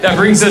That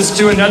brings us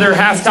to another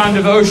halftime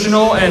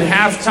devotional and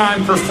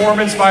halftime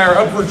performance by our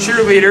Upward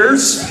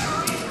cheerleaders.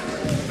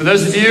 For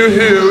those of you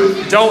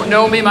who don't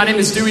know me, my name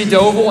is Dewey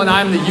Doval, and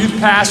I'm the youth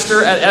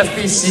pastor at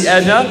FBC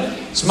Edna.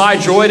 It's my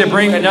joy to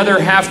bring another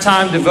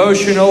halftime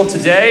devotional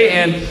today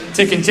and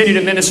to continue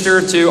to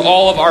minister to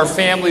all of our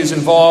families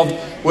involved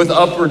with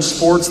Upward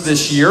Sports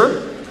this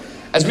year.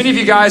 As many of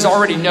you guys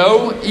already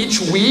know,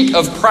 each week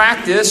of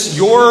practice,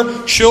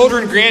 your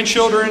children,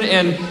 grandchildren,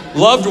 and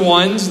loved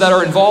ones that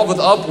are involved with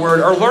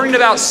Upward are learning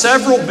about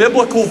several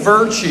biblical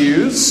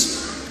virtues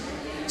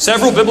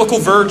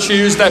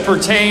that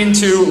pertain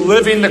to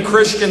living the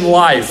Christian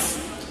life.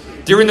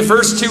 During the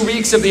first 2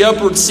 weeks of the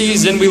Upward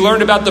season, we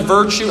learned about the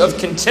virtue of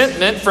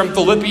contentment from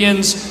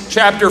Philippians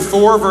chapter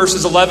 4,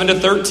 verses 11 to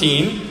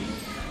 13.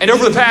 And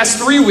over the past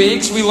 3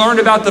 weeks, we learned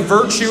about the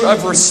virtue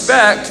of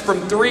respect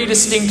from 3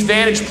 distinct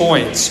vantage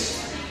points.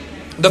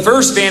 The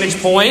first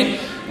vantage point,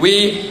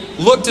 we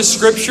looked to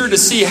Scripture to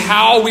see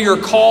how we are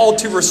called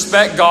to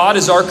respect God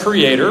as our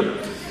Creator.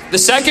 The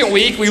second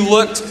week, we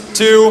looked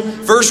to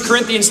 1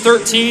 Corinthians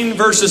 13,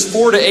 verses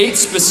 4 to 8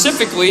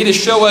 specifically to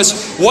show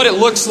us what it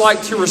looks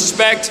like to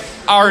respect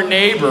our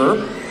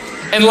neighbor.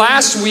 And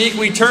last week,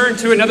 we turned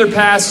to another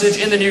passage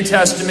in the New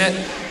Testament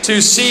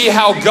to see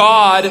how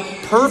God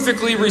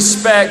perfectly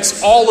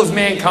respects all of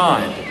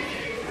mankind.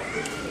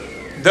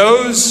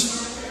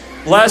 Those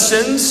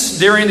lessons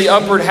during the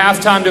Upward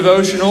halftime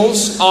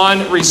devotionals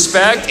on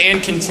respect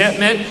and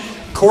contentment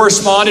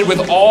corresponded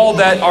with all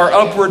that our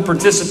Upward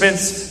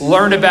participants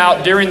learned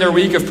about during their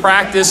week of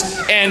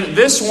practice. And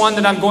this one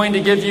that I'm going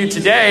to give you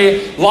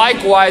today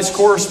likewise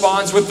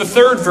corresponds with the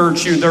third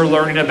virtue they're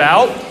learning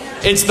about.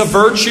 It's the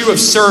virtue of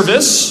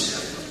service.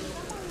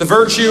 The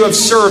virtue of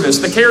service,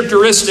 the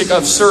characteristic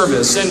of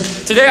service.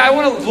 And today I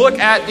want to look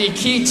at the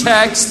key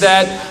text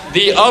that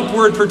the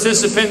Upward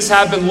participants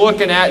have been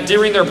looking at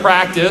during their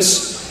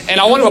practice. And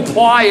I want to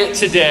apply it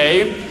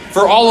today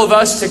for all of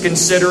us to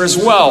consider as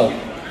well.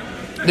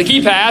 The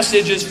key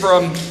passage is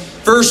from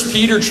 1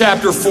 Peter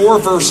chapter 4,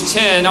 verse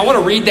 10. I want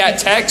to read that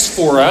text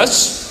for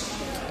us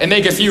and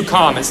make a few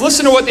comments.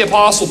 Listen to what the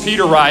Apostle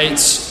Peter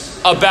writes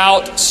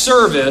about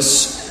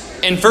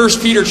service in 1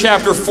 Peter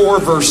chapter 4,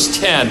 verse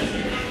 10.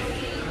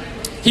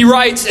 He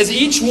writes, "As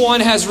each one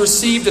has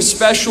received a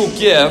special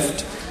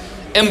gift,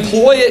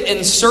 employ it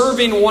in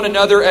serving one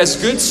another as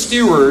good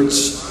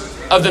stewards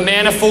of the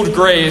manifold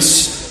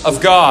grace of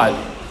God."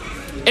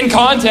 In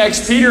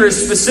context, Peter is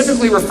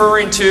specifically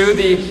referring to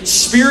the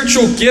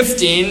spiritual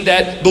gifting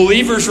that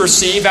believers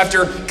receive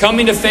after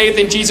coming to faith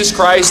in Jesus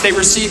Christ. They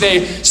receive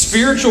a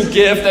spiritual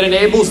gift that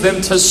enables them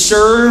to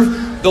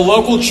serve the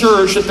local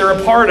church that they're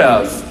a part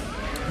of.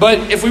 But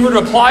if we were to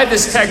apply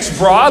this text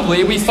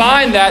broadly, we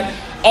find that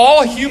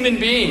all human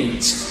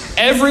beings,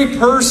 every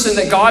person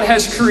that God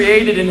has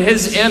created in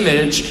His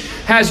image,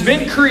 has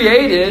been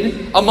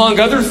created, among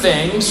other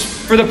things,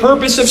 for the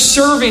purpose of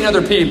serving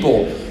other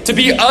people, to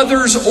be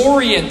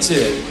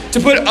others-oriented, to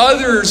put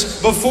others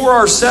before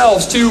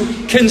ourselves, to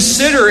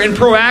consider and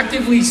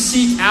proactively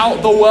seek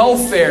out the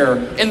welfare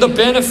and the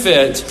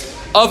benefit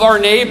of our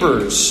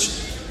neighbors.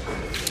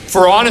 If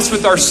we're honest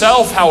with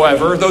ourselves,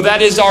 however, though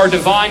that is our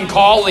divine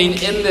calling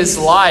in this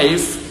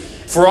life,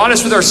 if we're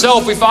honest with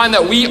ourselves, we find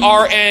that we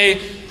are a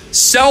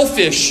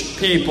selfish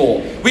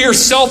people. We are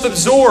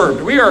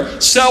self-absorbed. We are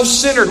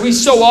self-centered. We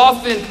so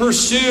often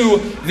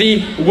pursue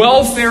the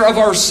welfare of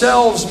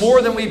ourselves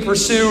more than we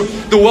pursue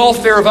the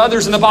welfare of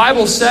others. And the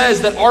Bible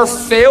says that our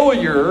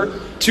failure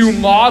to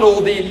model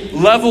the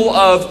level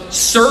of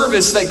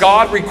service that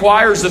God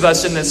requires of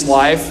us in this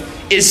life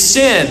is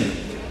sin.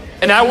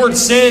 And that word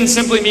sin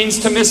simply means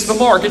to miss the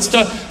mark. It's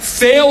to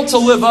fail to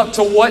live up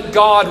to what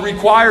God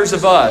requires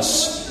of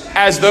us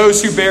as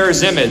those who bear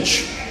His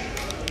image.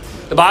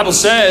 The Bible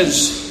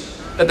says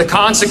that the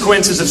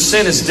consequences of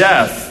sin is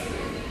death.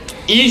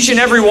 Each and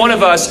every one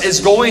of us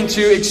is going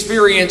to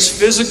experience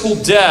physical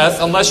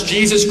death unless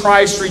Jesus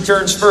Christ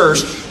returns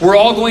first. We're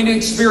all going to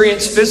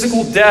experience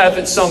physical death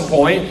at some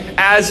point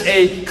as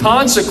a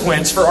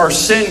consequence for our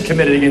sin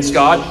committed against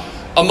God,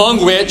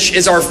 among which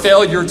is our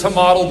failure to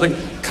model the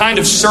kind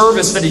of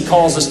service that He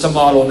calls us to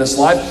model in this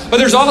life. But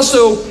there's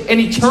also an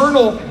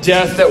eternal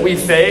death that we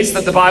face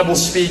that the Bible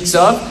speaks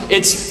of.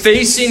 It's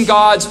facing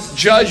God's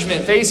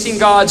judgment, facing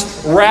God's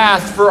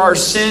wrath for our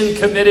sin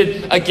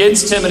committed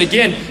against Him. And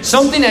again,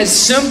 something as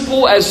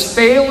simple as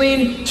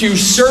failing to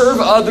serve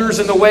others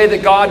in the way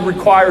that God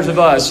requires of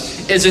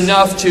us is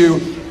enough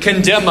to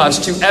condemn us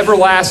to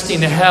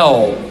everlasting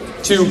hell,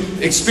 to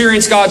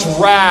experience God's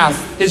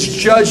wrath, His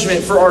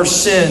judgment for our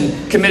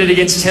sin committed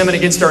against Him and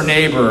against our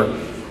neighbor.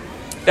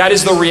 That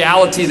is the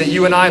reality that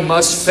you and I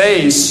must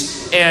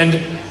face, and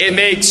it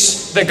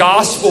makes the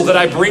gospel that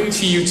I bring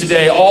to you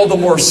today all the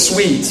more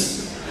sweet.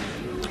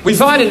 We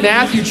find in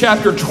Matthew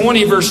chapter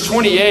 20, verse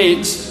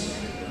 28,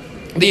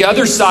 the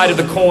other side of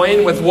the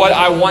coin with what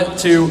I want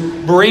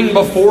to bring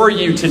before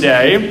you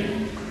today.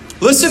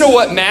 Listen to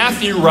what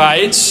Matthew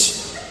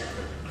writes,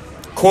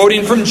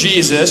 quoting from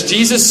Jesus.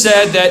 Jesus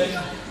said that,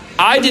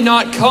 "I did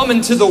not come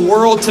into the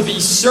world to be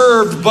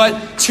served,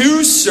 but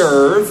to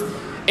serve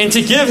and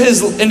to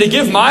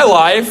give my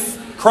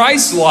life,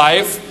 Christ's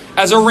life,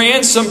 as a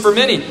ransom for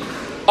many.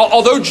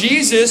 Although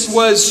Jesus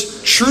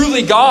was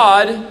truly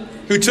God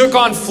who took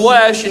on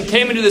flesh and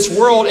came into this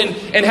world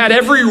and had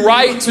every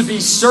right to be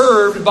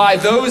served by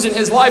those in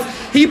his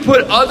life, he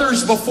put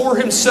others before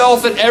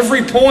himself at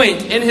every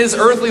point in his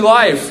earthly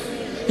life.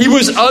 He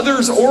was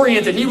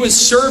others-oriented. He was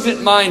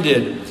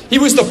servant-minded. He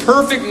was the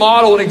perfect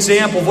model and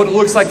example of what it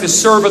looks like to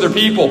serve other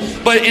people.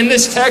 But in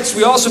this text,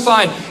 we also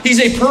find he's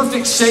a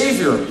perfect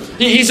Savior.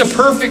 He's a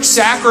perfect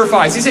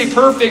sacrifice. He's a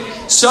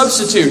perfect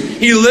substitute.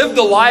 He lived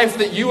the life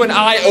that you and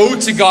I owe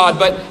to God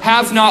but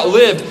have not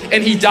lived.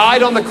 And he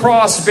died on the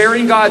cross,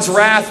 bearing God's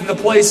wrath in the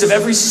place of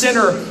every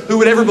sinner who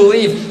would ever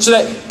believe, so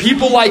that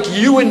people like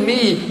you and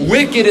me,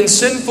 wicked and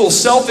sinful,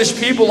 selfish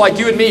people like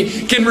you and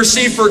me, can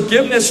receive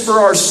forgiveness for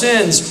our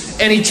sins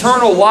and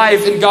eternal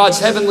life in God's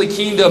heavenly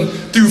kingdom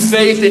through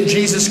faith in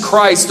Jesus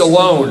Christ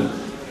alone.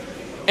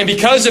 And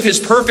because of his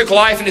perfect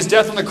life and his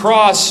death on the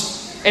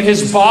cross and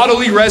his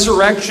bodily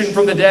resurrection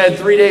from the dead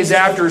 3 days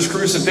after his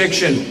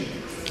crucifixion,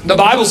 the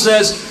Bible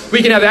says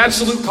we can have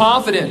absolute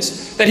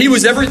confidence that he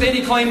was everything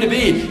he claimed to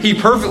be. He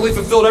perfectly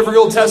fulfilled every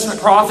Old Testament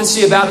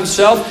prophecy about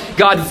himself.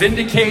 God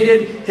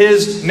vindicated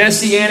his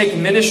messianic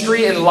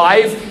ministry and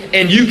life.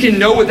 And you can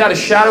know without a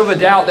shadow of a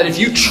doubt that if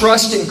you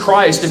trust in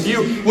Christ, if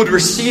you would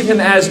receive him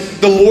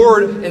as the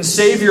Lord and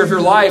Savior of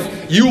your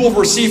life, you will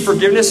receive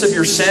forgiveness of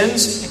your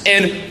sins.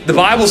 And the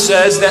Bible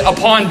says that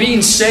upon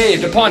being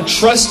saved, upon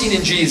trusting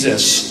in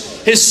Jesus,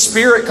 his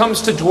Spirit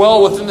comes to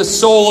dwell within the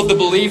soul of the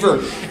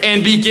believer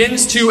and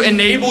begins to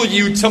enable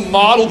you to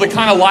model the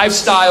kind of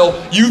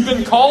lifestyle you've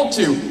been called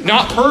to.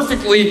 Not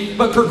perfectly,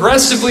 but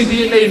progressively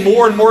being made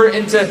more and more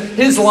into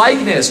his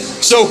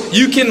likeness. So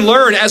you can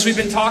learn, as we've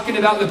been talking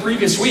about in the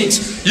previous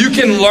weeks, you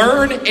can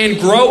learn and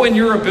grow in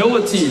your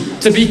ability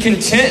to be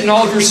content in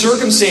all of your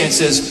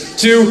circumstances,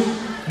 to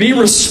be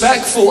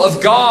respectful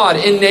of God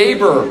and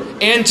neighbor,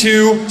 and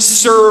to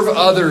serve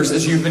others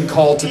as you've been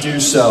called to do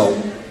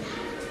so.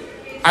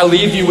 I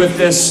leave you with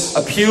this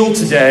appeal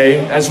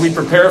today as we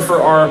prepare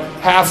for our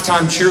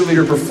halftime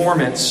cheerleader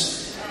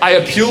performance. I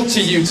appeal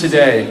to you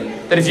today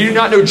that if you do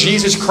not know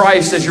Jesus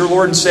Christ as your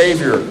Lord and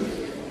Savior,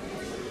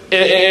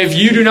 if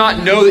you do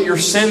not know that your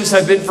sins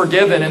have been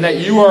forgiven and that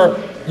you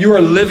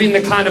are living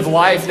the kind of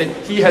life that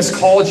he has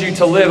called you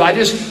to live, I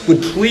just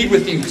would plead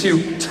with you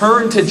to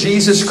turn to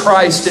Jesus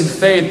Christ in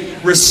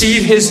faith,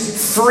 receive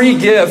his free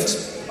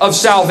gift of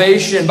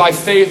salvation by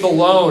faith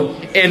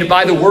alone, and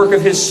by the work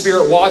of his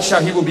Spirit, watch how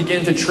he will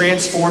begin to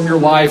transform your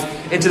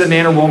life into the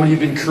man or woman you've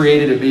been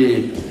created to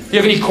be. If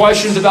you have any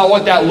questions about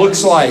what that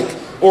looks like,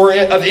 or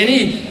of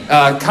any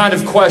kind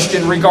of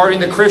question regarding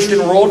the Christian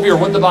worldview or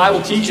what the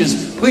Bible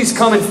teaches, please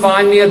come and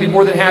find me. I'd be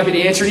more than happy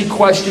to answer any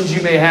questions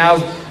you may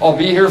have. I'll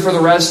be here for the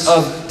rest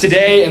of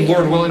today, and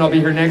Lord willing, I'll be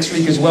here next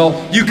week as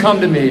well. You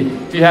come to me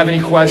if you have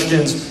any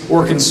questions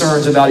or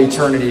concerns about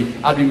eternity.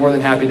 I'd be more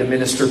than happy to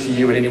minister to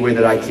you in any way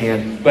that I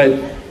can. But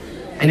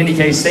in any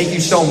case, thank you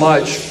so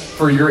much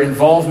for your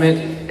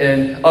involvement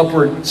in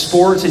Upward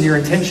Sports and your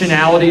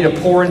intentionality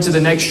to pour into the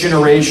next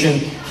generation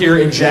here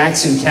in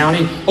Jackson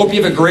County. Hope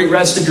you have a great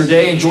rest of your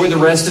day. Enjoy the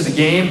rest of the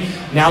game.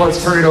 Now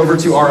let's turn it over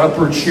to our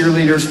Upward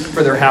cheerleaders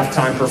for their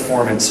halftime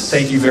performance.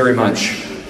 Thank you very much.